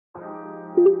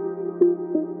All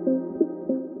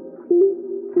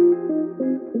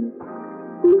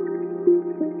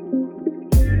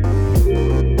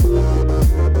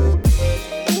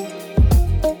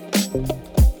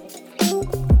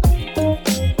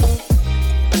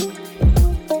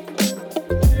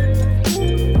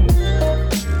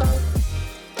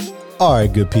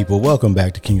right, good people, welcome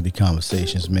back to Kingly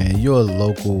Conversations, man. Your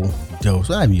local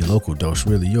dose, not even your local dose,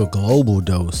 really, your global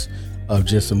dose of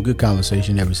just some good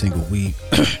conversation every single week.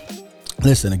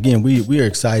 Listen, again, we are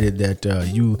excited that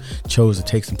you chose to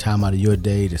take some time out of your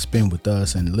day to spend with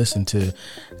us and listen to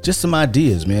just some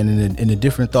ideas, man, and the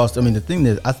different thoughts. I mean, the thing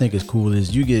that I think is cool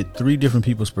is you get three different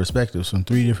people's perspectives from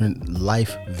three different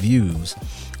life views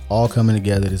all coming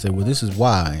together to say, well, this is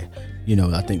why,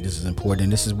 I think this is important,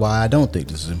 and this is why I don't think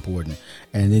this is important.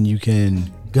 And then you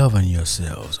can govern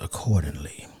yourselves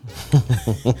accordingly.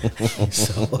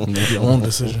 So make your own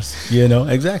decisions.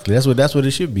 Exactly. That's what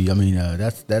it should be. I mean,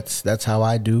 that's how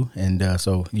I do, and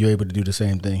so you're able to do the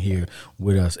same thing here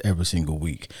with us every single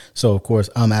week. So of course,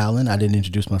 I'm Alan. I didn't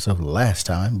introduce myself last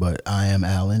time, but I am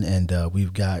Alan, and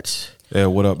we've got. Hey,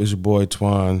 what up? It's your boy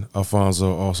Twan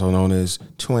Alfonso, also known as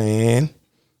Twin.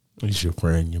 It's your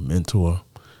friend, your mentor,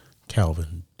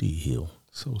 Calvin D. Hill.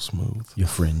 So smooth. Your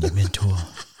friend, your mentor.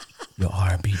 Your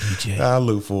R&B DJ. I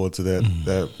look forward to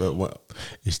that. That one.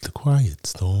 It's the quiet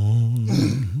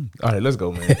storm. All right, let's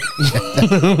go, man.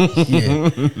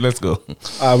 Yeah, let's go.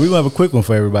 We're gonna have a quick one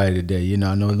for everybody today.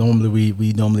 I know normally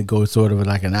we normally go sort of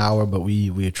like an hour, but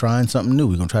we're trying something new.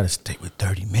 We're gonna try to stick with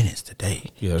 30 minutes today.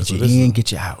 Yeah, get so you in,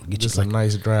 get you out, get just you a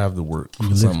nice drive to work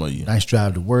for some of you. Nice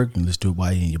drive to work, and let's do it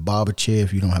while you're in your barber chair.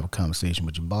 If you don't have a conversation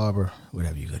with your barber,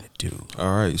 whatever you're gonna do.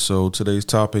 All right. So today's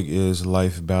topic is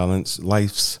life's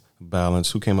balance.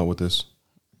 Who came up with this?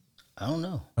 I don't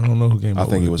know who came up with it. I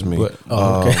think it was me. But,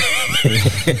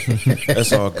 okay.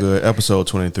 That's all good. Episode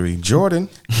 23. Jordan.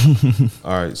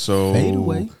 All right. So fade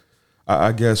away.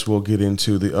 I guess we'll get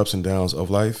into the ups and downs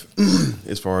of life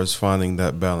as far as finding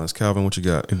that balance. Calvin, what you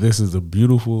got? This is a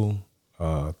beautiful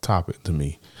topic to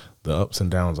me, the ups and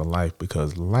downs of life,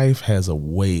 because life has a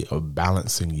way of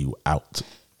balancing you out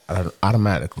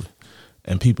automatically,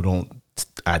 and people don't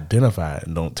identify it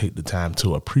and don't take the time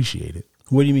to appreciate it.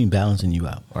 What do you mean balancing you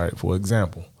out? All right, for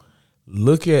example,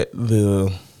 look at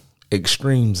the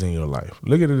extremes in your life.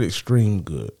 Look at an extreme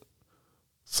good,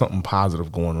 something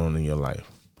positive going on in your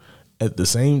life. At the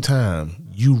same time,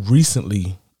 you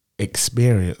recently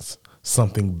experienced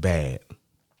something bad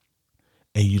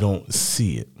and you don't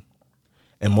see it.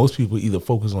 And most people either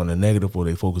focus on the negative or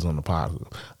they focus on the positive.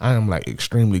 I am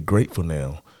extremely grateful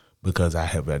now because I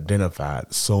have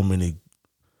identified so many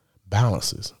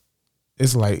balances.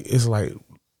 It's like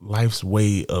life's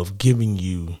way of giving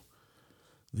you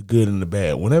the good and the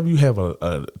bad. Whenever you have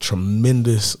a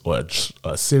tremendous or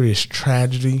a serious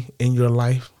tragedy in your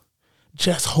life,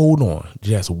 just hold on.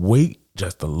 Just wait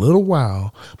just a little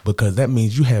while, because that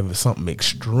means you have something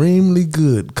extremely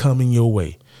good coming your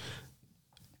way.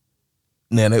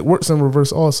 Now, that works in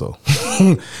reverse also.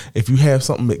 If you have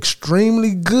something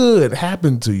extremely good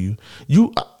happen to you,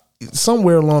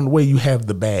 somewhere along the way, you have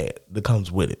the bad that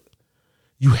comes with it.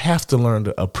 You have to learn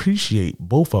to appreciate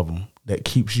both of them. That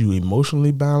keeps you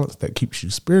emotionally balanced, that keeps you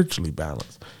spiritually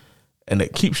balanced, and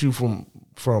that keeps you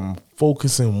from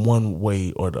focusing one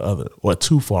way or the other, or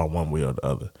too far one way or the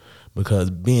other. Because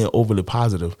being overly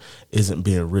positive isn't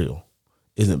being real,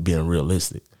 isn't being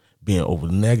realistic. Being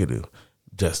overly negative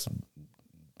just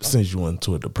sends you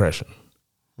into a depression.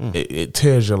 It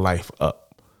tears your life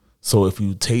up. So if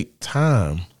you take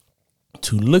time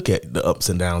to look at the ups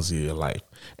and downs of your life,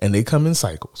 and they come in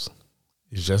cycles,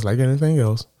 it's just like anything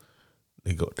else.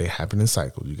 They happen in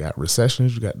cycles. You got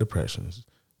recessions, you got depressions,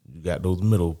 you got those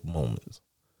middle moments.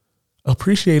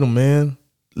 Appreciate them, man.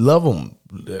 Love them.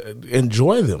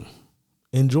 Enjoy them.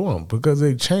 Enjoy them, because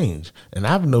they change. And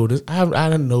I've noticed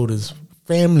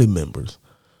family members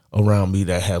around me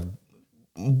that have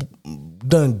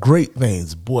done great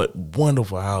things, bought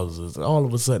wonderful houses, and all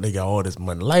of a sudden they got all this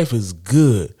money. Life is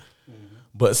good,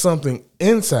 but something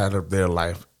inside of their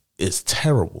life is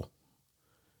terrible.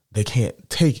 They can't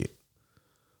take it.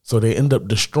 So they end up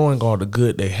destroying all the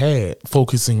good they had,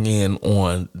 focusing in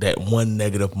on that one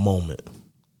negative moment.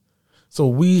 So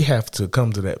we have to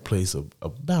come to that place of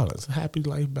balance, happy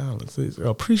life balance.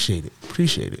 Appreciate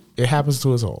it. It happens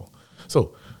to us all.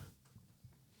 So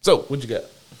what you got?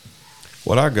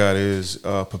 What I got is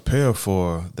prepare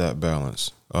for that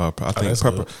balance. I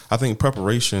think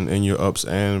preparation in your ups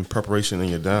and preparation in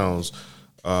your downs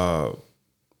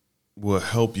will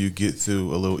help you get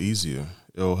through a little easier.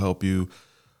 It'll help you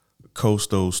coast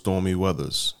those stormy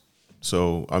weathers.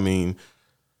 So, I mean,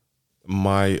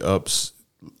 my ups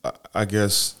I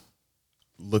guess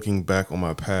looking back on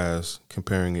my past,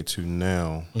 comparing it to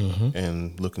now,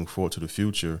 and looking forward to the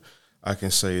future, I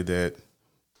can say that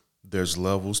there's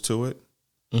levels to it.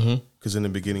 Because in the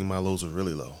beginning, my lows were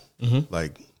really low,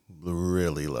 like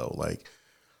really low. Like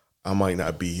I might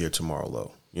not be here tomorrow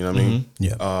low. You know what I mean?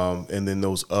 Yeah. And then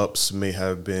those ups may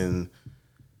have been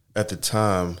at the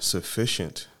time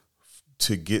sufficient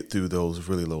to get through those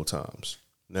really low times.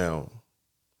 Now,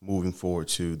 moving forward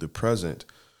to the present,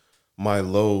 my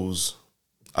lows,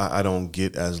 I don't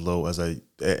get as low as I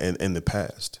in the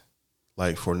past.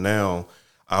 Like for now,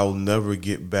 I'll never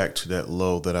get back to that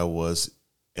low that I was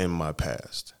in my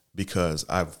past because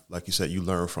I've, like you said, you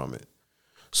learn from it.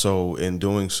 So in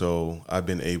doing so, I've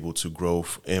been able to grow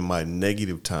in my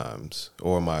negative times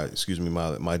or my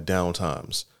down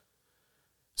times.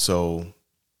 So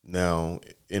now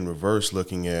in reverse,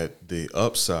 looking at the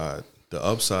upside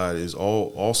is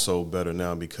also better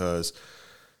now because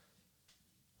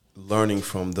learning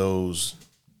from those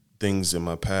things in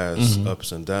my past,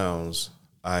 ups and downs,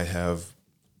 I have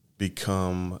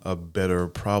become a better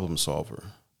problem solver.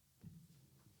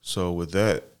 So with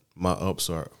that, my ups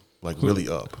are like really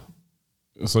up,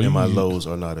 and my lows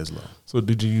are not as low. So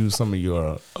did you use some of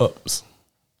your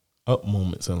up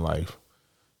moments in life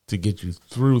to get you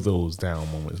through those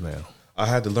down moments now? I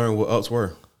had to learn what ups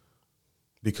were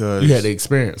because you had to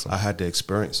experience them. I had to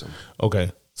experience them.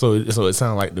 Okay. So it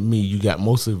sounded like to me you got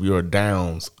most of your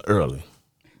downs early.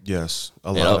 Yes, a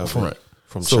and lot up of front. it.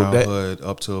 From childhood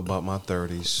up to about my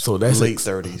 30s. So that's late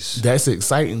 30s. That's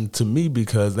exciting to me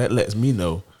because that lets me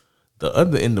know the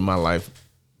other end of my life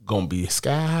gonna be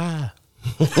sky high.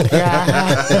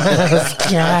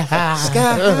 Sky high.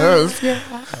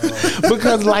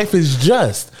 Because life is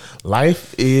just.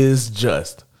 Life is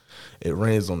just. It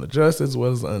rains on the just as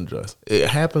well as the unjust. It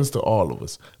happens to all of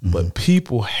us. But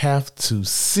people have to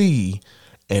see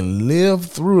and live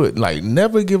through it. Like,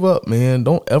 never give up, man.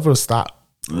 Don't ever stop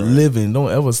living. Don't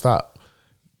ever stop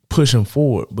pushing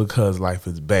forward because life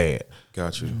is bad.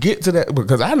 Got you. Get to that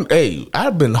because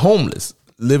I've been homeless,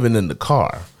 living in the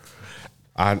car.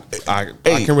 I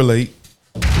can relate.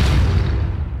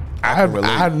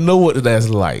 I know what that's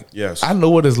like. Yes. I know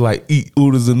what it's like. Eat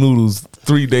oodles and noodles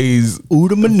 3 days.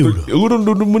 Oodle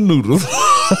noodles.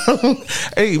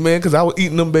 Hey man, because I was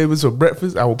eating them babies for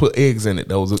breakfast. I would put eggs in it.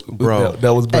 That was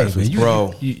breakfast, hey, man,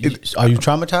 bro. Are you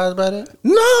traumatized by that?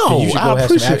 No, you should go have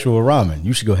some actual ramen.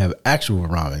 You should go have actual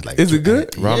ramen. Like, is it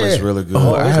good? Ramen's really good.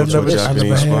 Oh, I have never had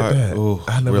that. Oh,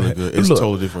 really good. It's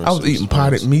totally different. I was eating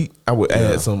potted meat. I would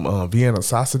add some Vienna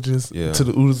sausages to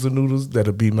the oodles and noodles.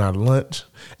 That'll be my lunch.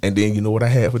 And then you know what I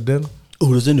had for dinner?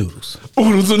 Oodles and noodles.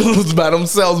 Oodles and noodles by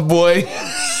themselves, boy.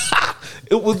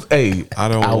 It was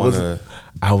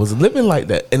I was living like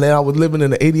that. And then I was living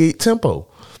in the 88 tempo.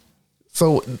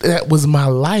 So that was my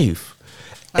life.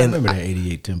 I remember that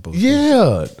 88 tempo.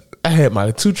 Yeah. I had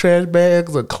my 2 trash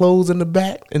bags of clothes in the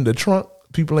back, in the trunk.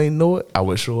 People ain't know it. I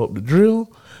would show up to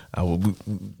drill. I would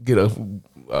get a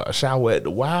shower at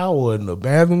the Y or in the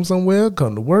bathroom somewhere,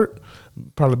 come to work.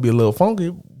 Probably be a little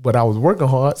funky, but I was working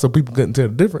hard, so people couldn't tell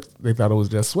the difference. They thought it was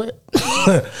just sweat.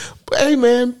 But hey,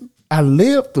 man, I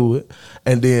lived through it,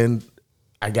 and then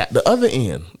I got the other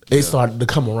end. It started to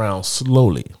come around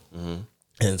slowly,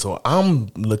 and so I'm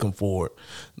looking forward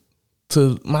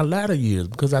to my latter years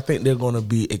because I think they're going to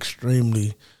be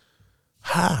extremely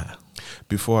high.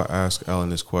 Before I ask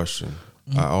Alan this question,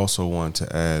 I also want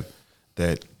to add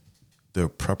that the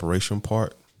preparation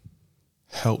part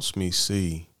helps me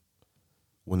see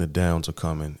when the downs are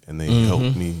coming, and they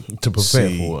help me to prepare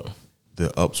for it.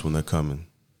 The ups when they're coming.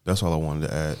 That's all I wanted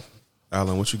to add.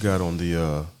 Alan, what you got on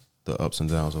the ups and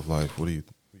downs of life? What do you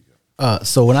got?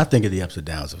 So when I think of the ups and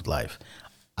downs of life,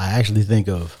 I actually think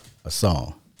of a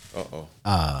song.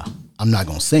 I'm not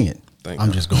gonna sing it.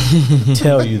 I'm just gonna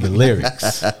tell you the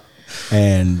lyrics,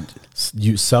 and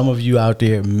some of you out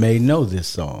there may know this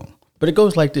song, but it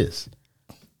goes like this.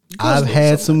 I've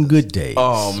had some good days.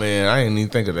 Oh man, I didn't even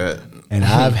think of that. And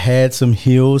I've had some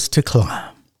hills to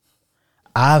climb.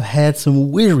 I've had some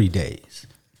weary days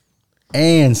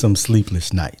and some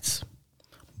sleepless nights.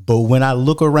 But when I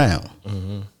look around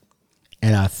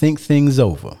and I think things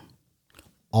over,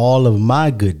 all of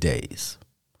my good days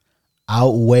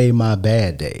outweigh my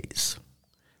bad days,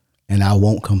 and I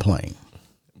won't complain.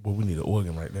 Well, we need an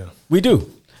organ right now. We do.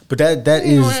 But that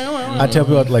is, I tell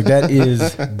people, like,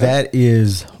 that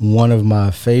is one of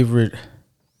my favorite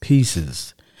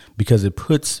pieces, because it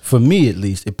puts, for me at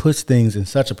least, it puts things in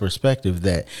such a perspective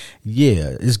that,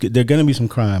 there are going to be some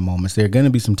crying moments. There are going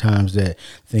to be some times that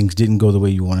things didn't go the way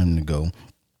you want them to go.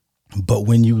 But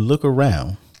when you look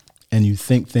around and you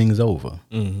think things over,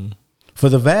 for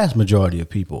the vast majority of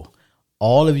people,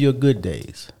 all of your good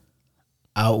days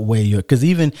outweigh your, because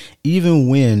even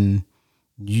when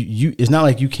you it's not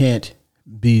like you can't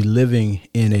be living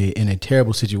in a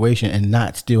terrible situation and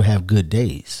not still have good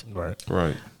days. Right.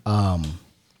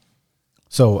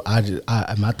 So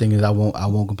my thing is I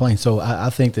won't complain. So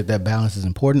I think that balance is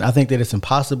important. I think that it's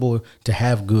impossible to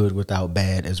have good without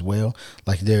bad as well.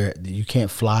 Like you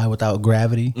can't fly without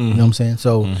gravity. You know what I'm saying?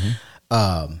 So,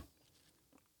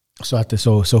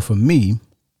 so for me,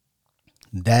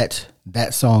 that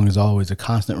song is always a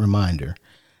constant reminder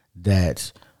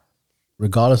that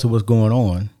regardless of what's going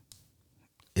on,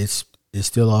 it's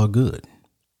still all good.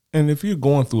 And if you're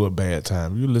going through a bad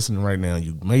time, you're listening right now,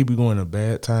 you may be going a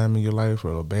bad time in your life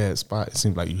or a bad spot. It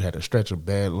seems like you had a stretch of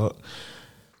bad luck.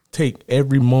 Take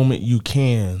every moment you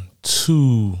can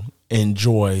to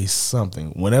enjoy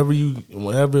something. Whenever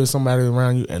there's somebody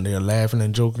around you and they're laughing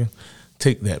and joking,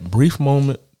 take that brief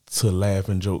moment to laugh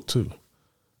and joke too.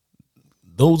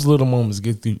 Those little moments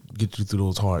get you through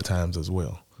those hard times as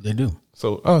well. They do.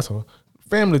 So also,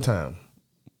 family time.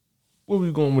 Where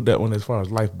we going with that one as far as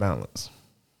life balance?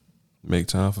 Make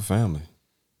time for family.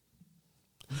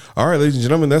 All right, ladies and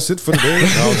gentlemen, that's it for today.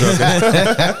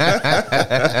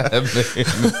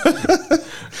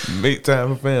 Make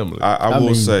time for family. I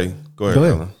will say, go ahead,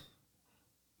 Alan.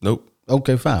 Nope.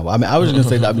 Okay, fine. Well, I mean, I was just gonna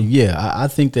say that. I mean, yeah, I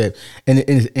think that, and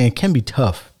it can be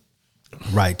tough,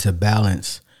 right, to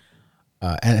balance.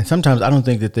 And sometimes I don't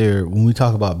think that when we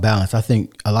talk about balance, I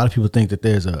think a lot of people think that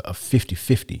there's a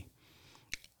 50-50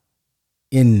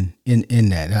 in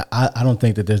that. I don't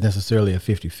think that there's necessarily a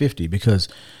 50-50 because,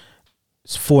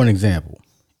 for an example,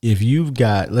 if you've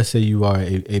got, let's say you are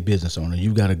a business owner,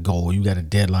 you've got a goal, you got a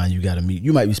deadline, you got to meet,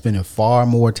 you might be spending far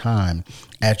more time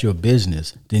at your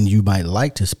business than you might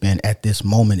like to spend at this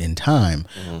moment in time.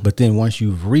 Mm-hmm. But then once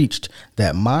you've reached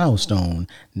that milestone,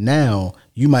 now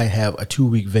you might have a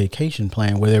 2-week vacation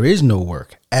plan where there is no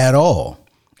work at all.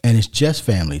 And it's just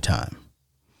family time.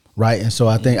 Right. And so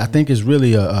I think it's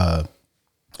really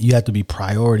you have to be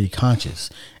priority conscious,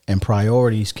 and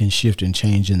priorities can shift and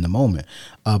change in the moment.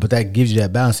 But that gives you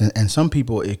that balance. And some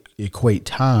people equate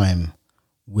time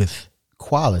with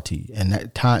quality, and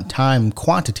that time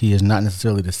quantity is not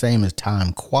necessarily the same as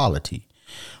time quality.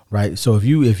 Right. So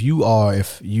if you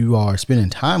are spending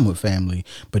time with family,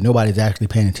 but nobody's actually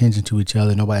paying attention to each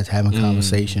other, nobody's having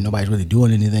conversation, nobody's really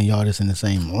doing anything, y'all just in the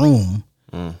same room.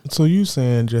 So you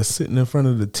saying just sitting in front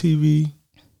of the TV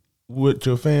with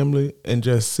your family and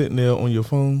just sitting there on your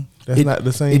phone, that's not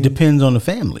the same? It depends on the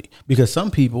family, because some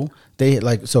people,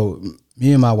 so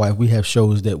me and my wife, we have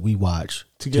shows that we watch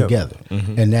together.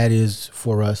 Mm-hmm. And that is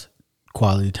for us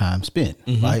quality time spent,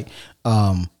 right?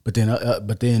 But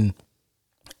then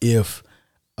if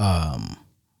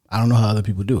I don't know how other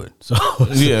people do it. So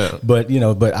yeah,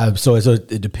 so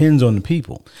it depends on the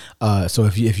people. So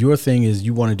if your thing is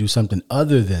you want to do something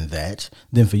other than that,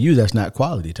 then for you that's not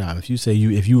quality time. If you say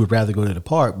if you would rather go to the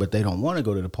park, but they don't want to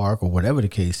go to the park or whatever the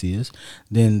case is,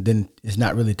 then it's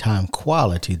not really time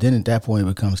quality. Then at that point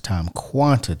it becomes time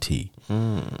quantity,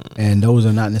 and those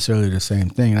are not necessarily the same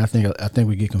thing. And I think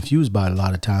we get confused by it a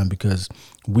lot of time because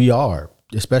we are,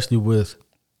 especially with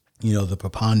the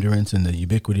preponderance and the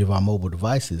ubiquity of our mobile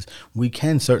devices, we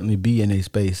can certainly be in a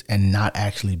space and not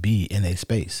actually be in a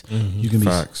space. Mm-hmm. You can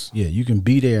Facts. You can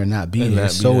be there and not be there.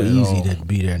 It's so easy to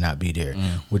be there and not be there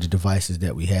with the devices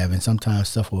that we have. And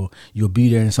sometimes you'll be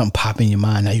there and something pop in your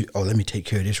mind. Now let me take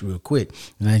care of this real quick.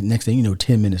 And next thing you know,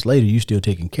 10 minutes later, you're still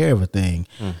taking care of a thing.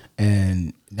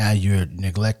 And now you're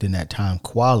neglecting that time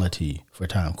quality for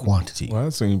time quantity. Well,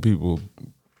 I've seen people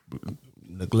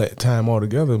neglect time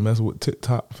altogether, mess with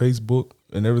TikTok, Facebook,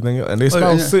 and everything else, and they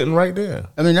start sitting right there.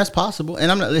 I mean, that's possible.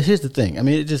 And here's the thing. I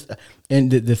mean,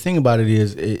 the thing about it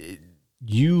is,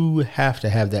 you have to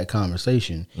have that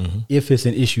conversation if it's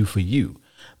an issue for you,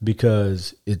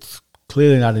 because it's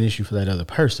clearly not an issue for that other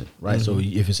person, right? So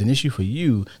if it's an issue for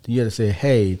you, then you have to say,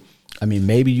 hey, I mean,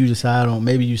 maybe you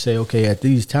maybe you say, okay, at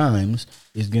these times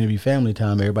it's going to be family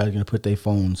time. Everybody's going to put their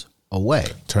phones away.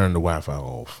 Turn the Wi-Fi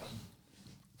off.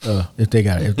 If they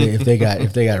got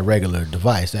a regular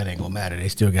device, that ain't gonna matter. They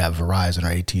still got Verizon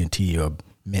or AT&T or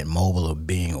Mint Mobile or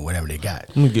Bing or whatever they got.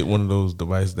 Let me get one of those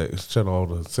devices that shut all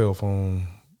the cell phone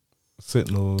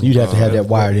signals. You'd have to have that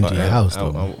wired into your house, though.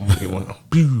 I'm gonna get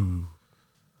one.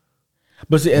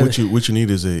 But see, what you need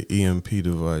is a EMP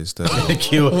device that will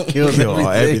kill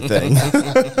everything.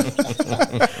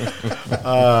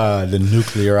 The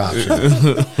nuclear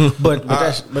option. But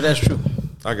that's true.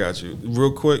 I got you.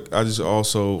 Real quick, I just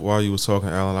also, while you was talking,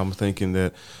 Alan, I'm thinking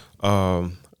that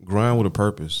grind with a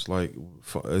purpose, like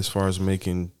as far as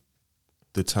making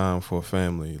the time for a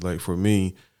family. Like for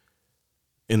me,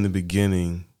 in the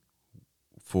beginning,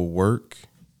 for work,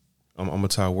 I'm gonna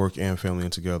tie work and family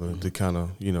in together to kind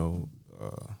of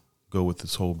go with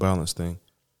this whole balance thing.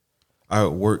 I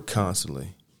would work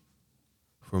constantly.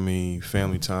 For me,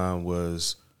 family time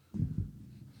was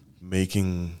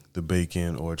making the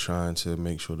bacon or trying to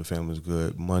make sure the family's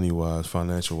good, money wise,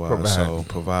 financial wise, so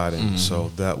providing. So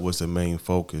that was the main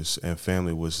focus, and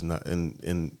family was not,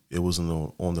 and it was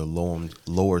on the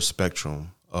lower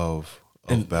spectrum of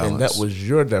balance. And that was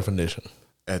your definition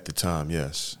at the time.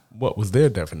 Yes. What was their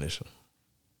definition?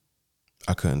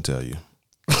 I couldn't tell you.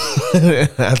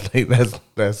 I think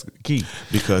that's key,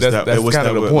 because that's it was kind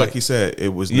of never, the point. like you said,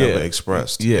 it was never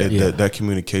expressed. Yeah, that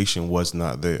communication was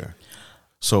not there.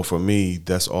 So for me,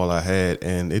 that's all I had,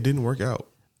 and it didn't work out.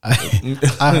 I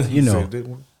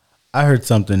heard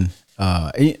something.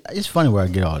 It's funny where I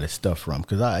get all this stuff from,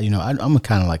 because I'm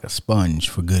kind of like a sponge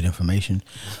for good information.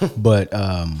 But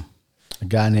a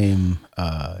guy named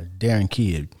Darren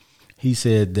Kidd, he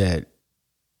said that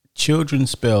children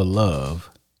spell love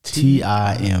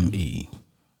Time.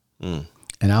 And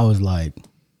I was like,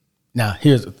 now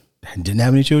didn't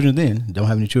have any children then, don't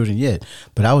have any children yet,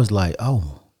 but I was like,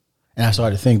 oh. And I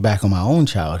started to think back on my own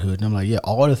childhood, and I'm like, yeah,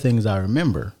 all the things I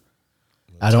remember,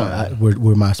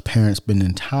 were my parents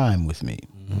spending time with me.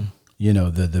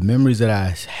 The memories that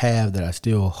I have that I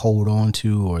still hold on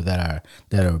to, or that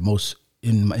are most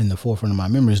in the forefront of my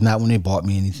memory, is not when they bought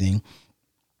me anything.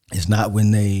 It's not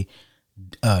when they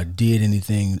did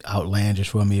anything outlandish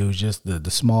for me. It was just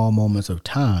the small moments of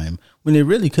time when they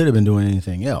really could have been doing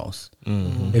anything else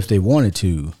if they wanted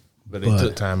to. But they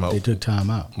took time out. They took time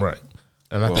out. Right.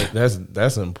 And I think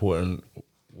that's important.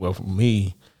 Well, for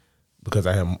me, because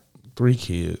I have 3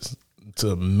 kids,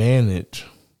 to manage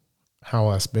how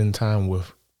I spend time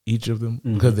with each of them,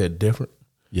 because they're different.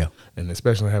 Yeah. And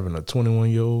especially having a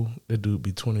 21-year-old, that dude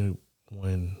be 21.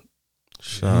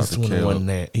 He's 21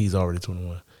 now. He's already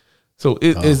 21. So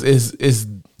it's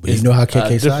you know how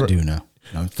KK do now.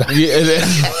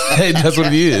 Yeah, that's what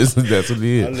it is. That's what it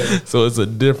is. So it's a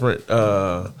different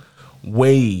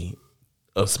way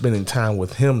of spending time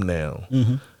with him now,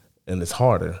 and it's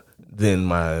harder than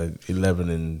my 11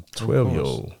 and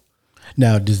 12-year-old.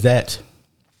 Now, does that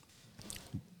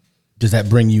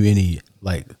bring you any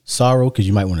like sorrow, because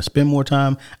you might want to spend more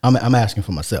time? I'm asking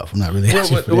for myself. I'm not really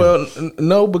asking for them. Well,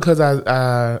 no, because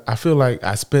I feel like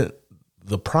I spent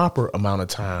the proper amount of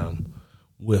time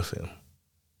with him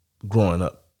growing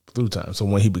up through time. So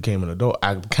when he became an adult,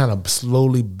 I kind of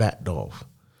slowly backed off,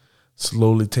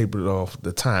 slowly tapered off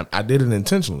the time. I did it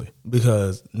intentionally,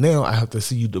 because now I have to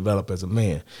see you develop as a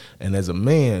man. And as a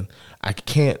man, I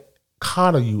can't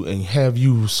coddle you and have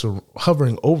you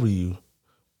hovering over you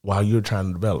while you're trying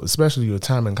to develop, especially your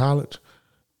time in college.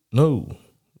 No,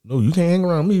 you can't hang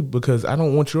around me, because I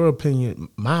don't want your opinion,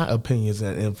 my opinions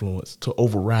and influence, to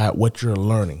override what you're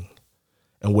learning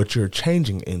and what you're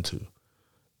changing into.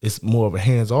 It's more of a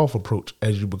hands-off approach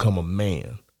as you become a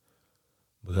man,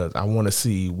 because I want to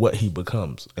see what he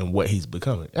becomes and what he's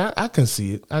becoming. I can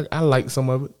see it. I like some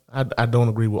of it. I don't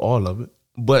agree with all of it,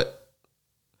 but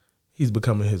he's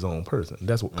becoming his own person.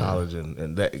 That's what college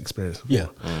and that experience. Yeah.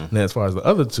 Now, as far as the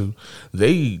other two,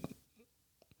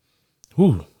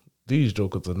 these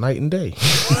jokers are night and day.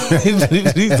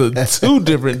 These are 2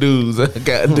 different dudes. I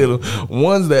got dealing.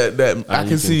 Ones that I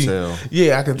can see. Tell.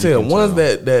 Yeah, I can tell. Ones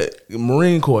that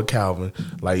Marine Corps Calvin,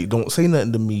 like, don't say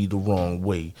nothing to me the wrong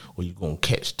way, or you're gonna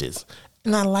catch this.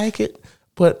 And I like it,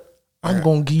 but I'm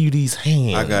gonna give you these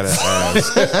hands. I gotta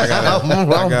ask.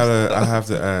 I have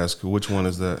to ask. Which one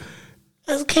is that?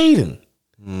 That's Caden.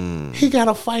 He got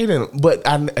a fight in him, but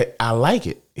I like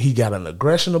it. He got an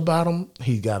aggression about him.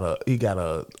 He got a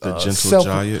gentle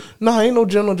giant. No, ain't no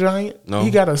gentle giant. No, he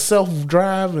got a self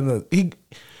drive, and he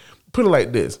put it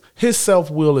like this: his self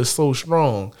will is so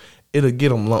strong, it'll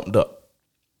get him lumped up.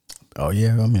 Oh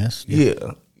yeah, I mean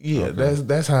Okay.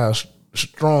 That's how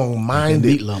strong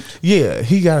minded. Yeah,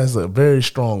 he got a very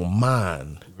strong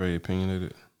mind. Very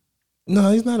opinionated.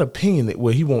 No, he's not opinionated.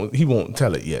 Well, he won't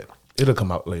tell it yet. It'll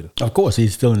come out later. Of course,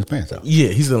 he's still in his parents' house. Yeah,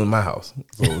 he's still in my house.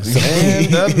 So and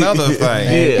that's another thing.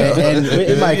 Yeah, and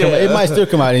it might still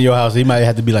come out in your house. He might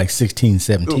have to be like 16,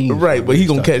 17. Right, but he's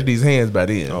going to catch these hands by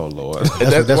then. Oh, Lord.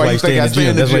 That's why you stay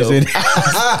in the gym.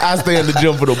 I stay in the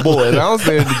gym for the boys. I don't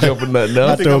stay in the gym for nothing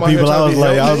else. I throw people. I was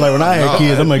like, when I had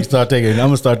kids, I'm gonna start taking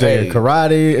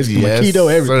karate,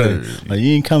 Aikido, everything. Sir. Like,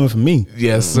 you ain't coming for me.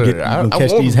 Yes, sir. You're gonna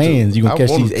catch these hands. You're gonna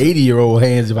catch these 80-year-old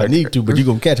hands if I need to, but you're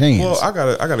gonna catch hands. Well, I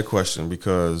got a question,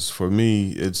 because for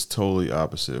me, it's totally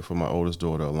opposite. For my oldest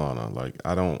daughter, Alana, like,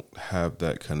 I don't have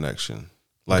that connection.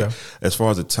 Like, as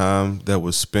far as the time that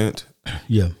was spent,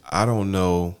 I don't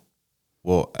know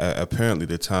Well, apparently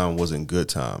the time wasn't good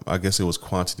time. I guess it was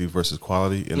quantity versus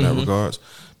quality in that regards,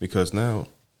 because now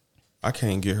I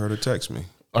can't get her to text me.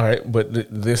 All right, but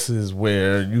this is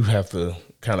where you have to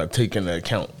kind of take into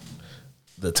account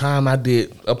the time I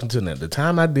did up until now. The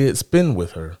time I did spend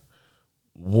with her,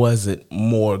 was it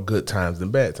more good times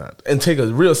than bad times? And take a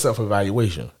real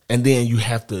self-evaluation. And then you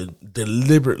have to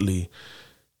deliberately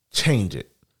change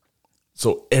it.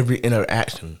 So every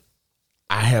interaction,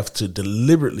 I have to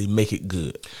deliberately make it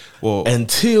good. Well,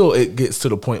 until it gets to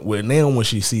the point where now when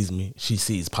she sees me, she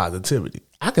sees positivity.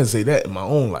 I can say that in my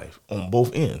own life on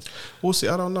both ends. Well, see,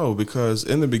 I don't know, because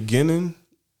in the beginning,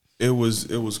 it was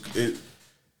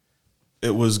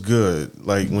good,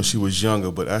 like when she was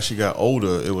younger, but as she got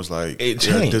older, it was like it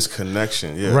changed.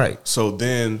 Disconnection. Yeah. Right. So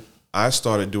then I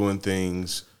started doing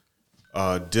things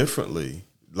differently,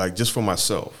 like just for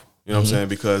myself. You know what I'm saying?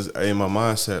 Because in my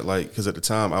mindset, like, because at the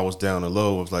time I was down and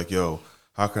low, I was like, yo,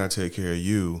 how can I take care of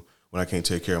you when I can't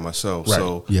take care of myself? Right.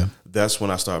 So that's when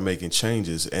I started making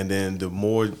changes. And then the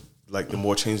more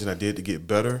changes I did to get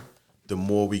better, the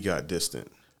more we got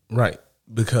distant. Right.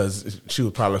 Because she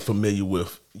was probably familiar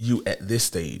with you at this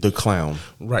stage. The clown.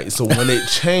 Right. So when it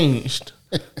changed,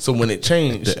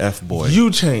 the F-boy.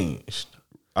 You changed.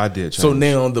 I did change. So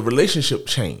now the relationship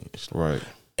changed. Right.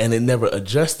 And it never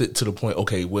adjusted to the point,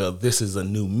 okay, well, this is a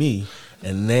new me,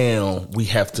 and now we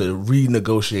have to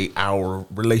renegotiate our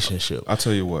relationship. I'll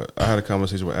tell you what, I had a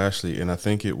conversation with Ashley, and I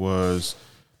think it was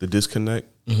the disconnect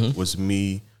was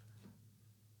me,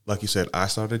 like you said, I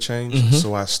started to change,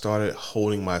 so I started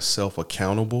holding myself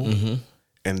accountable,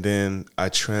 and then I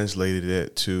translated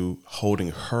it to holding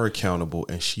her accountable,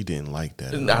 and she didn't like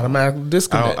that. Automatic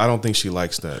disconnect. I don't think she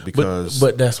likes that, because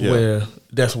but that's where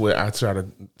I try to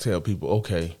tell people,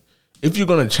 okay, if you're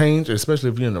gonna change, especially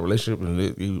if you're in a relationship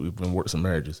and you've been working some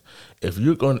marriages, if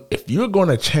you're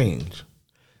gonna change,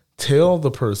 tell the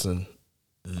person,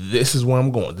 this is where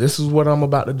I'm going, this is what I'm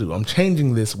about to do. I'm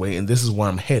changing this way, and this is where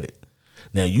I'm headed.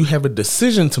 Now you have a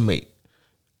decision to make.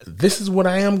 This is what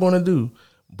I am gonna do.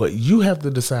 But you have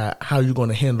to decide how you're going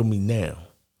to handle me now.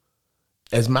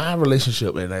 As my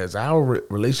relationship and as our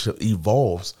relationship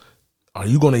evolves, are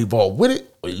you going to evolve with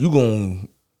it, or are you going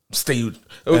to stay and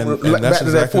back that's to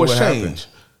exactly that forced what change? happened.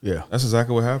 Yeah. That's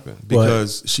exactly what happened,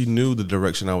 because she knew the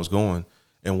direction I was going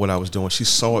and what I was doing. She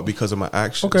saw it because of my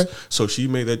actions. Okay. So she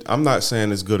made that. I'm not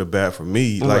saying it's good or bad for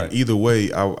me. Like, Right. either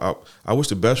way, I wish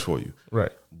the best for you.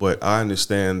 Right. But I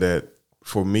understand that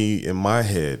for me, in my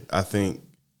head, I think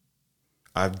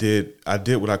I did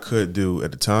what I could do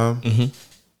at the time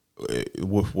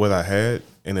with what I had,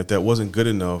 and if that wasn't good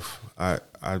enough, I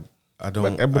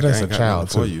don't. But that's I a ain't got child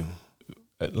nothing for too. you.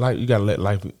 Like, you gotta let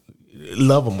life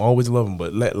love them, always love them,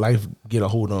 but let life get a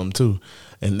hold on them too.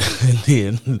 And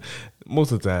then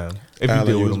most of the time, if Alan,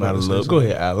 you deal you with was them out about of to say love, go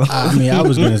ahead, Alan. I mean, I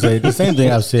was going to say the same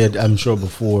thing I've said, I'm sure,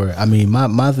 before. I mean,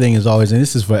 my thing is always, and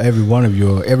this is for every one of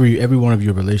your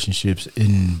relationships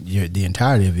in the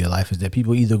entirety of your life, is that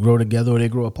people either grow together or they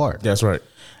grow apart. That's right.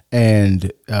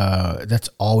 And that's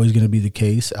always going to be the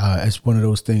case. It's one of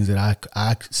those things that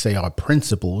I say are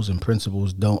principles, and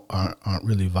principles aren't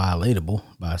really violatable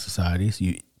by society. So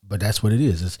but that's what it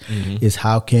is. It's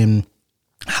how can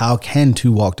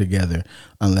two walk together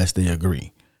unless they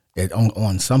agree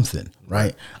on something,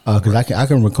 right? Because I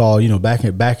can recall, back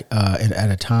at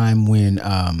a time when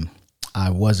I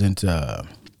wasn't.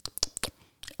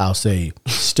 I'll say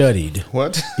studied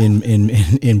What?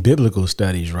 in biblical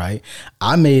studies, right?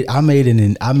 I made an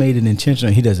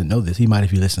intentional. He doesn't know this. He might if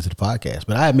he listens to the podcast,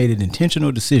 but I had made an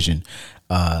intentional decision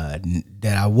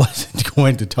that I wasn't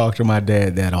going to talk to my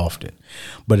dad that often.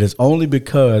 But it's only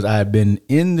because I had been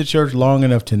in the church long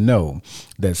enough to know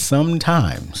that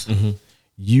sometimes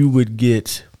you would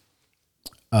get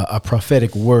a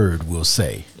prophetic word, we'll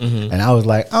say. And I was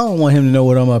like, I don't want him to know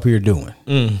what I'm up here doing.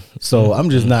 So I'm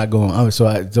just not going.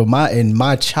 In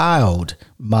my child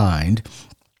mind,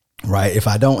 right? If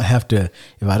I don't have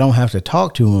to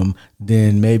talk to him,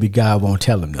 then maybe God won't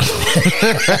tell him nothing.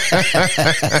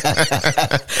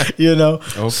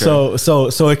 Okay.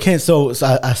 So it can't. So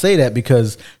I say that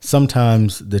because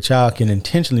sometimes the child can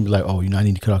intentionally be like, oh, I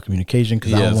need to cut off communication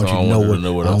because I don't want you to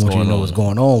know what's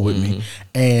going on with me.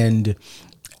 And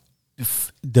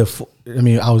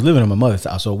I was living in my mother's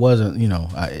house, so it wasn't,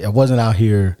 I wasn't out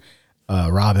here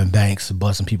robbing banks,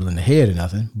 busting people in the head or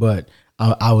nothing. But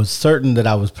I was certain that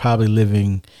I was probably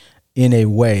living in a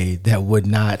way that would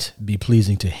not be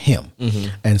pleasing to him.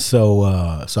 And so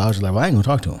I was just like, well, I ain't gonna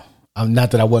talk to him. Not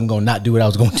that I wasn't gonna not do what I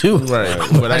was gonna do, right?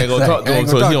 But I ain't gonna talk to him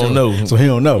so he don't know. So he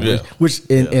don't know. Yeah. Which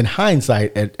in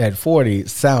hindsight, at 40,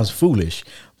 sounds foolish.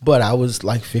 but I was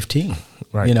like 15,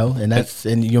 Right. you know,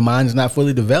 and your mind's not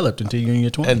fully developed until you're in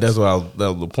your 20s. And that was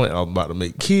the point I was about to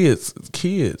make.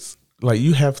 Kids, like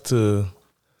you have to.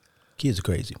 Kids are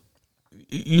crazy.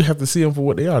 You have to see them for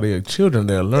what they are. They're children.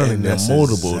 They're learning. And They're that's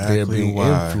moldable. They're exactly being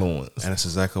why- influenced. And that's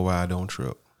exactly why I don't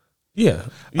trip. Yeah.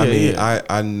 I mean,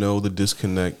 I know the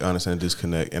disconnect. I understand the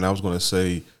disconnect. And I was going to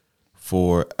say,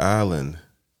 for Allen,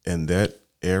 in that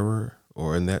era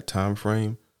or in that time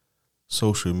frame,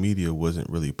 social media wasn't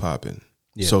really popping.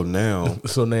 Yeah. So now,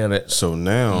 So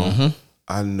now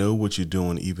I know what you're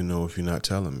doing, even though if you're not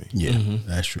telling me. Yeah,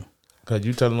 that's true. because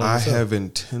you telling them I yourself. have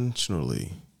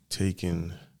intentionally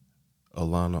taken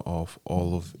Alana off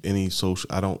all of any social.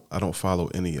 I don't follow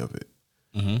any of it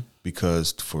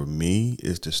because for me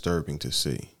it's disturbing to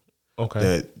see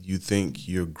that you think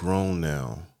you're grown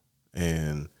now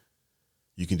and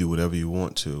you can do whatever you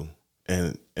want to,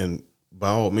 and by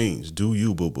all means do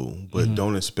you, boo boo, but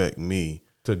don't expect me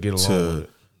to get along with it.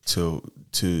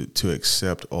 to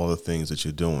accept all the things that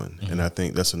you're doing. And I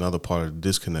think that's another part of the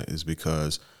disconnect, is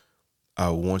because I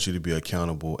want you to be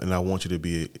accountable, and I want you to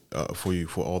be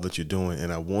for all that you're doing,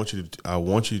 and I want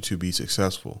you to be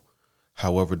successful.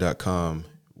 However.com,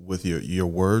 with your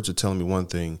words are telling me one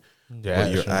thing,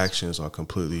 but your actions are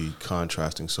completely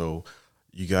contrasting. So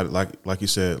you got, like you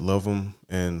said, love them,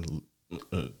 and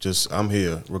just I'm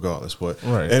here regardless. But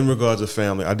in regards to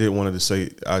family, I did want to say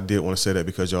that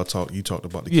because you talked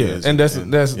about the kids, and that's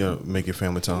making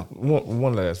family time.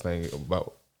 One last thing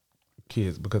about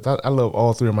kids, because I love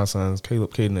all three of my sons,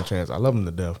 Caleb, Caden, and Chance. I love them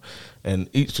to death, and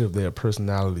each of their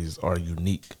personalities are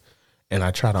unique, and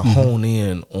I try to hone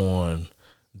in on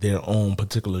their own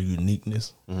particular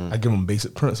uniqueness. I give them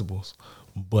basic principles,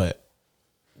 but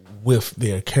with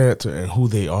their character and who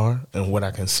they are and what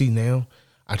I can see now,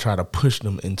 I try to push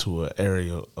them into an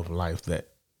area of life that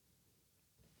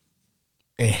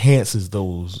enhances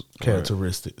those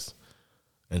characteristics.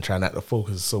 And try not to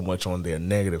focus so much on their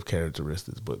negative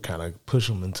characteristics, but kind of push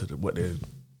them into what they're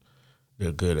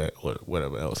good at or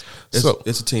whatever else.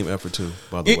 It's a team effort too,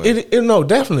 by the way. No,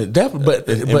 definitely.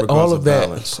 But all of that,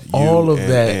 balance,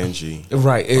 Angie,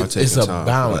 right? It's a time,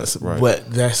 balance, right. But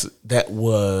that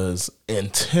was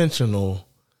intentional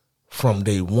from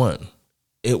day one.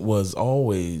 It was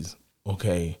always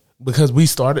okay because we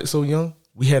started so young.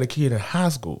 We had a kid in high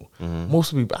school.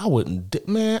 Most people, I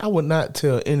would not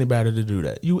tell anybody to do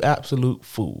that. You absolute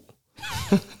fool.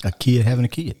 A kid having a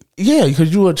kid. Yeah,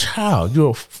 because you're a child.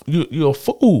 You're a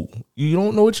fool. You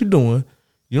don't know what you're doing.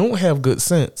 You don't have good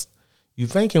sense. You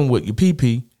thinking with your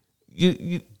pee.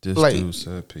 This like, dude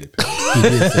said pee.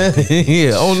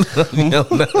 Yeah,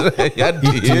 I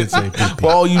did say pee.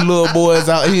 For all you little boys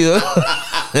out here.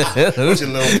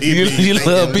 You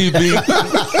love pee.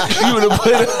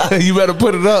 You better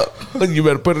put it up. You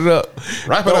better put it up.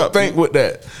 Wrap it up. Think with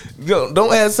that.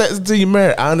 Don't have sex until you're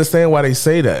married. I understand why they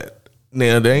say that.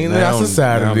 Now there ain't that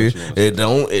society. It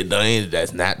ain't.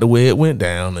 That's not the way it went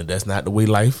down, and that's not the way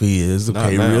life is.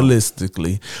 Okay,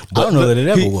 realistically, I don't know that it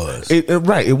ever was.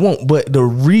 Right, it won't. But the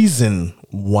reason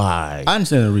why, I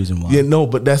understand the reason why. Yeah, no,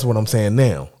 but that's what I'm saying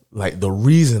now. Like the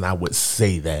reason I would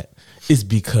say that is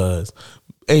because,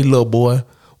 hey, little boy,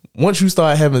 once you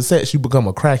start having sex, you become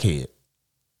a crackhead.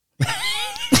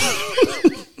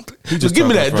 Just give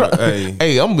me that.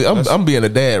 Hey, I'm being a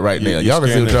dad right now. Y'all can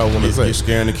see what y'all want to say. You're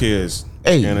scaring the kids.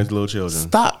 Hey, scaring the little children.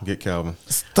 Stop. Get Calvin.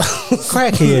 Stop.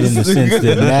 Crackhead in the sense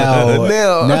that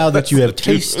now that you have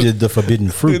tasted the forbidden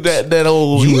fruit, that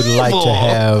old you would like to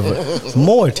have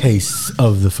more tastes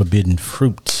of the forbidden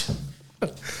fruit.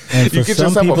 And for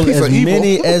some people, as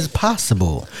many as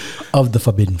possible of the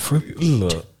forbidden fruit.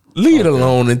 Look. Leave it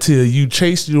alone until you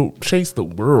chase the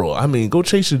world. I mean, go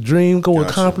chase your dream, go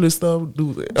accomplish stuff.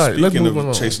 Do that. All right, let's move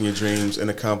on. Chasing your dreams and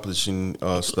accomplishing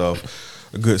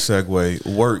stuff, a good segue.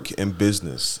 Work and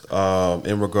business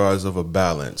in regards of a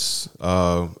balance.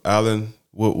 Alan,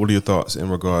 what are your thoughts in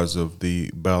regards of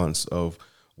the balance of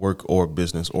work or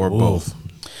business or both?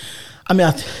 I mean,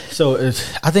 I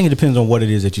think it depends on what it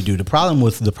is that you do. The problem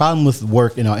with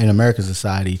work in American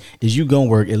society is you gonna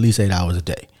work at least 8 hours a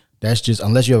day. That's just,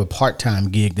 unless you have a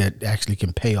part-time gig that actually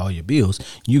can pay all your bills,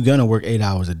 you're going to work 8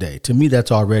 hours a day. To me,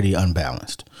 that's already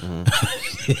unbalanced.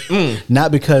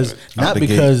 Not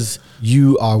because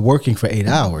you are working for 8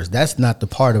 hours. That's not the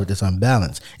part of it that's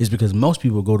unbalanced. It's because most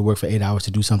people go to work for 8 hours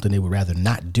to do something they would rather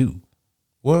not do.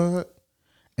 What?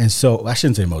 And so I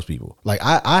shouldn't say most people. Like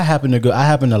I happen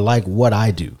to like what I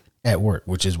do at work,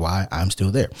 which is why I'm still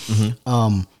there.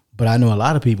 But I know a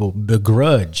lot of people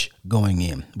begrudge going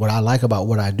in. What I like about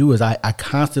what I do is I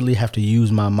constantly have to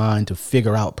use my mind to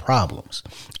figure out problems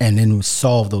and then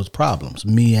solve those problems,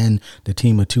 me and the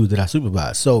team of two that I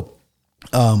supervise. So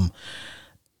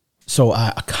So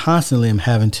I constantly am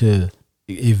having to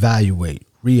evaluate,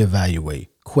 reevaluate,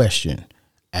 question,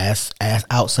 ask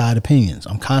outside opinions.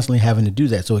 I'm constantly having to do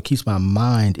that, so it keeps my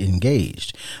mind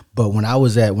engaged. But when I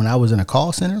was in a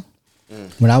call center,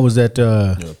 when I was at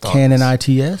Canon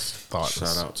ITS,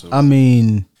 Shout out to I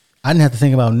mean, I didn't have to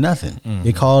think about nothing.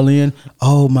 They call in,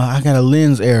 oh my, I got a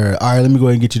lens error. All right, let me go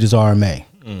ahead and get you this RMA.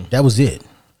 That was it.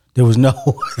 There was no,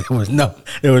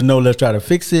 let's try to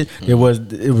fix it. It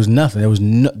was nothing. There was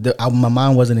my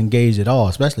mind wasn't engaged at all,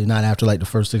 especially not after like the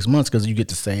first 6 months, because you get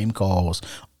the same calls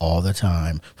all the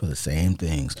time for the same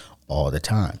things all the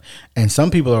time. And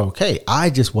some people are okay. I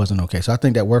just wasn't okay. So I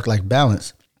think that work-life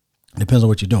balance depends on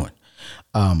what you're doing.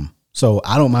 So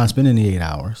I don't mind spending the 8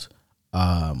 hours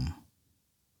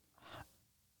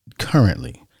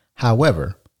currently.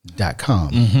 However,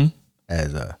 .com,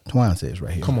 as Twine says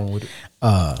right here. Come on with it.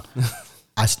 I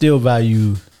still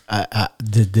value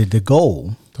the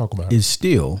goal. Talk about is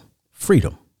still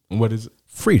freedom. What is it?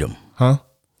 Freedom. Huh?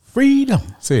 Freedom.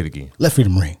 Say it again. Let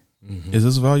freedom ring. Is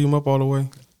this volume up all the way?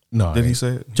 No. Did he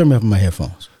say it? Turn me up on my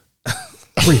headphones.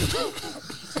 Freedom.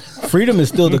 Freedom is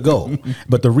still the goal.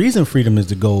 But the reason freedom is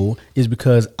the goal is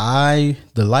because the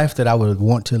life that I would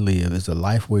want to live is a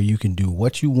life where you can do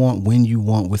what you want, when you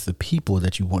want, with the people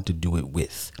that you want to do it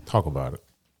with. Talk about it.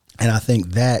 And I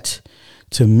think that,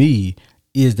 to me,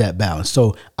 is that balance.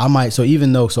 So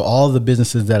even though all the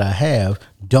businesses that I have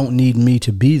don't need me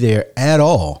to be there at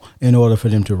all in order for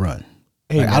them to run.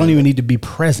 Like, I don't even need to be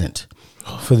present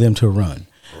for them to run.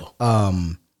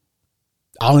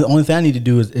 Only thing I need to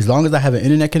do is, as long as I have an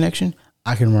internet connection,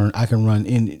 I can run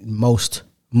in most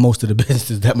of the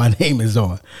businesses that my name is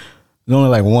on. There's only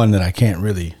like one that I can't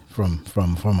really from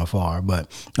afar,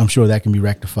 but I'm sure that can be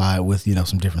rectified with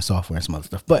some different software and some other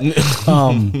stuff. But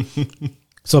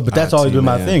but that's always been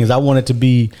my thing, is I wanted to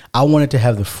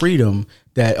have the freedom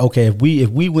that, okay, if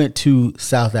we went to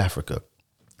South Africa,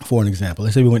 for an example,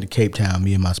 let's say we went to Cape Town,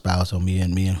 me and my spouse, or me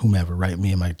and whomever, right? Me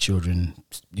and my children,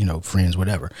 friends,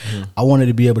 whatever. I wanted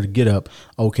to be able to get up.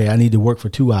 Okay, I need to work for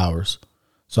 2 hours.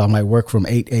 So I might work from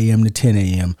 8 a.m. to 10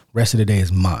 a.m. Rest of the day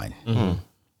is mine.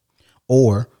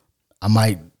 Or I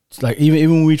might, like,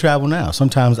 even when we travel now,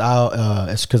 sometimes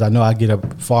it's because I know I get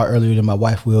up far earlier than my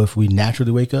wife will. If we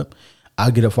naturally wake up,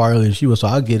 I'll get up far earlier than she will. So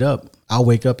I'll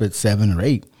wake up at 7 or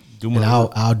 8 and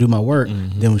I'll do my work.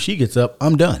 Then when she gets up,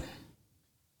 I'm done.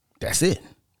 That's it.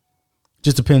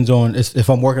 Just depends on if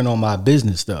I'm working on my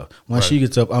business stuff. Once she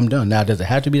gets up, I'm done. Now, does it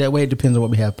have to be that way? It depends on what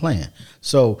we have planned.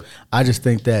 So I just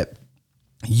think that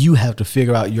you have to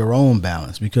figure out your own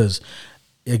balance, because,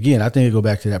 again, I think it go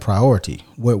back to that priority.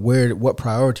 What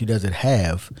priority does it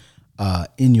have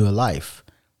in your life,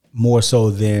 more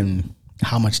so than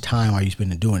how much time are you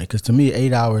spending doing it? Because to me,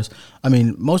 8 hours, I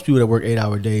mean, most people that work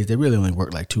 8-hour days, they really only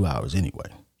work like 2 hours anyway.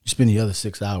 You spend the other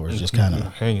 6 hours just kind of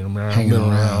hanging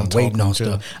around, waiting on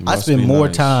stuff. I spend more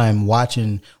time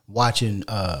watching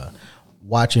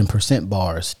percent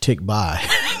bars tick by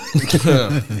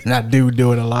than I do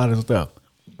doing a lot of stuff.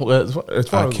 Well,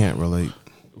 I can't relate.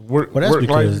 That's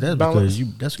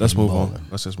because Let's move on.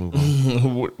 Let's just move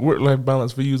on. Work-life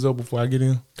balance for you, Zoe, before I get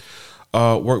in?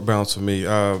 Work balance for me.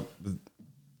 Let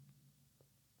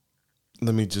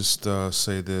me just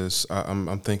say this.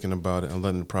 I'm thinking about it and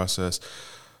letting it process.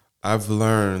 I've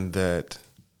learned that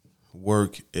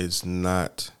work is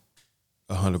not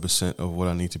 100% of what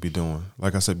I need to be doing.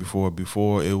 Like I said before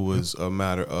it was a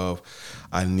matter of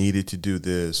I needed to do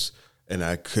this and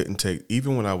I couldn't take,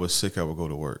 even when I was sick, I would go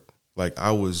to work. Like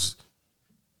I would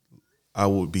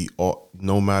be,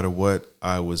 no matter what,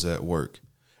 I was at work.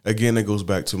 Again, it goes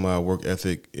back to my work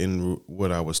ethic in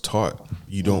what I was taught.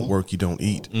 You don't work, you don't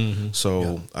eat.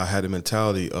 So I had a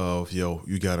mentality of,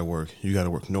 you got to work. You got to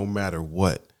work no matter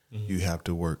what. You have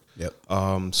to work.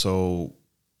 So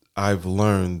I've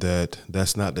learned that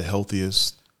that's not the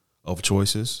healthiest of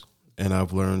choices. And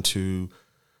I've learned to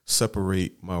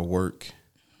separate my work.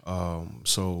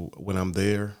 So when I'm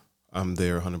there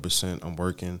 100%. I'm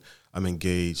working. I'm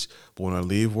engaged. But when I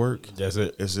leave work, that's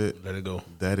it. That's it. Let it go.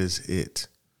 That is it.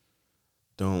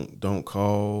 Don't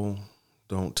call.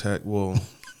 Don't text. Well,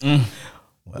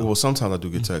 sometimes I do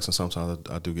get texts and sometimes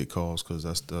I do get calls because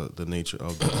that's the nature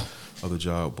of the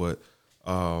job. But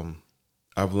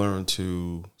I've learned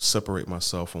to separate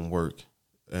myself from work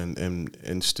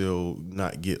and still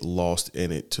not get lost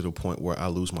in it to the point where I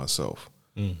lose myself.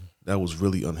 That was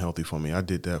really unhealthy for me. I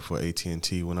did that for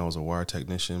AT&T when I was a wire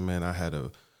technician. Man, I had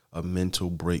a mental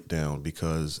breakdown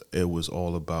because it was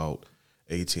all about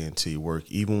AT&T work.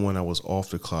 Even when I was off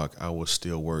the clock, I was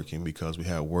still working because we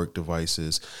had work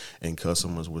devices, and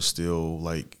customers would still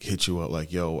like hit you up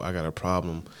like, yo, I got a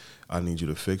problem. I need you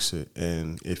to fix it.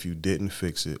 And if you didn't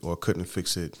fix it or couldn't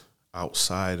fix it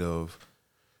outside of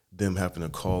them having to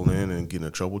call in and getting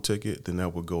a trouble ticket, then that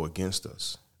would go against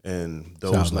us. And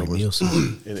those Sounds like numbers,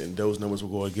 Nielsen. and those numbers will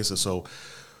go against us. So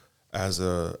as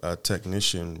a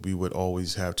technician, we would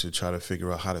always have to try to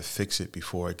figure out how to fix it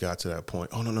before it got to that point.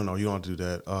 Oh, no, you don't have to do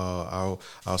that.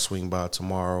 I'll swing by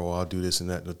tomorrow, or I'll do this and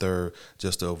that and the third,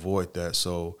 just to avoid that.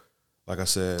 So, like I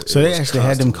said, So they actually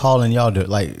had them calling y'all,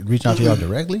 like reaching out to y'all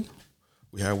directly.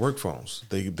 We had work phones.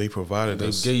 They provided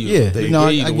us. Gave you, Yeah, they no,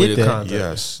 gave you I the way get to that. contact.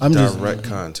 Yes, I'm just- direct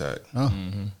contact. Oh,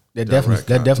 that Direct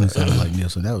definitely contact. sounded like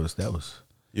Nielsen. That was.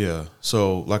 Yeah.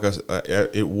 So, like I said,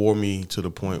 it wore me to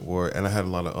the point where, and I had a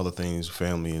lot of other things,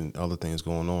 family and other things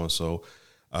going on. So,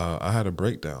 I had a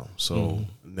breakdown. So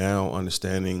now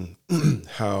understanding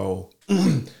how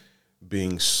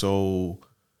being so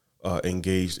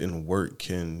engaged in work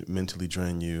can mentally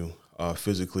drain you,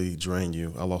 physically drain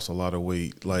you. I lost a lot of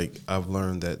weight. Like, I've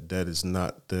learned that is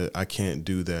not I can't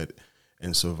do that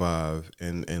and survive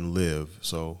and live.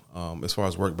 So as far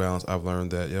as work balance, I've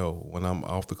learned that, when I'm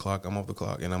off the clock, I'm off the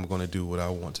clock, and I'm going to do what I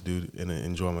want to do and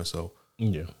enjoy myself.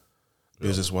 Yeah.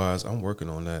 Business wise, I'm working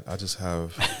on that. I just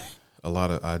have a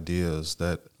lot of ideas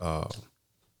that are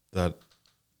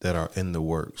in the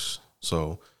works.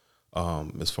 So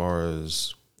as far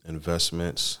as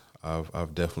investments,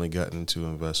 I've definitely gotten into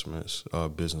investments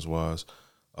business wise.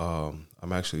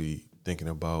 I'm actually thinking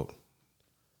about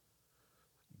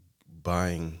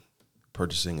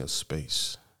purchasing a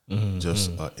space, just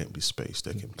an empty space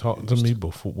that can be Talk to used. me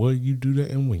before you do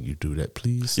that and when you do that,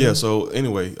 please. Yeah. So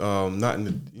anyway, not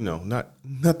in not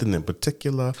nothing in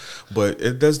particular, but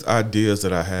there's ideas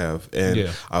that I have, and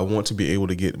I want to be able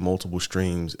to get multiple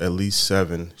streams, at least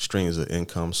 7 streams of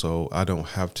income, so I don't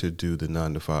have to do the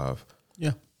 9 to 5.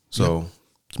 Yeah. So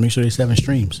Just make sure there's 7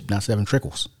 streams, not 7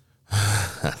 trickles.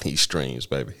 I need streams,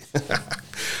 baby.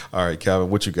 All right,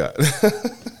 Calvin, what you got?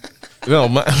 No,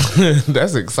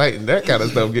 that's exciting. That kind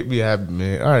of stuff get me happy,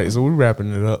 man. All right, so we're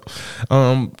wrapping it up.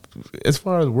 As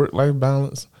far as work-life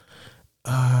balance,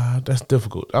 that's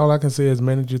difficult. All I can say is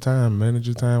manage your time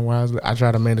wisely. I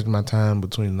try to manage my time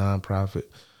between nonprofit,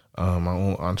 my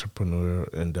own entrepreneur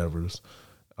endeavors,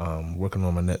 working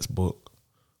on my next book,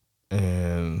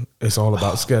 and it's all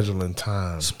about scheduling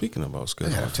time. Speaking about I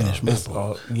gotta scheduling, finish my It's book.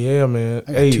 all, yeah, man.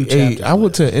 I got 2 Hey, chapters I would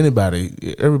left. tell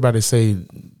anybody. Everybody say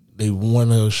they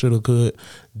wanna, shoulda, could.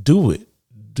 Do it.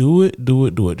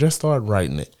 Just start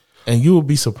writing it, and you will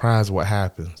be surprised what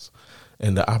happens,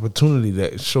 and the opportunity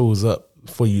that shows up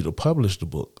for you to publish the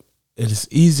book. It is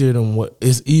easier than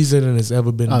it's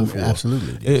ever been before.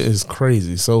 Absolutely. It is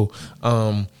crazy. So,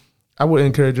 I would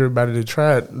encourage everybody to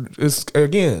try it. It's,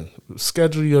 again,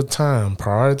 schedule your time,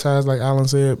 prioritize, like Alan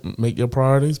said, make your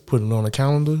priorities, put it on a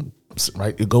calendar,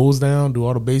 write your goals down, do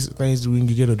all the basic things when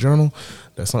you get a journal.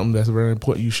 That's something that's very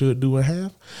important you should do and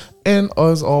have. And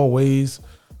as always,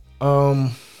 we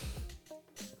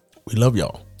love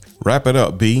y'all. wrap it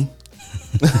up, B.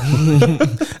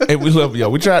 Hey, we love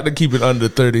y'all. We tried to keep it under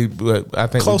 30, but I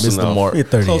think Close we missed enough. the mark. Yeah,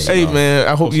 38. Close Hey, enough. man,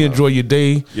 I hope you enjoy your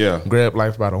day. Yeah. Grab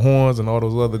life by the horns and all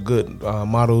those other good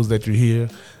mottos that you hear.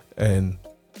 And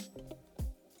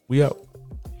we out.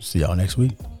 See y'all next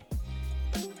week.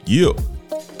 Yeah.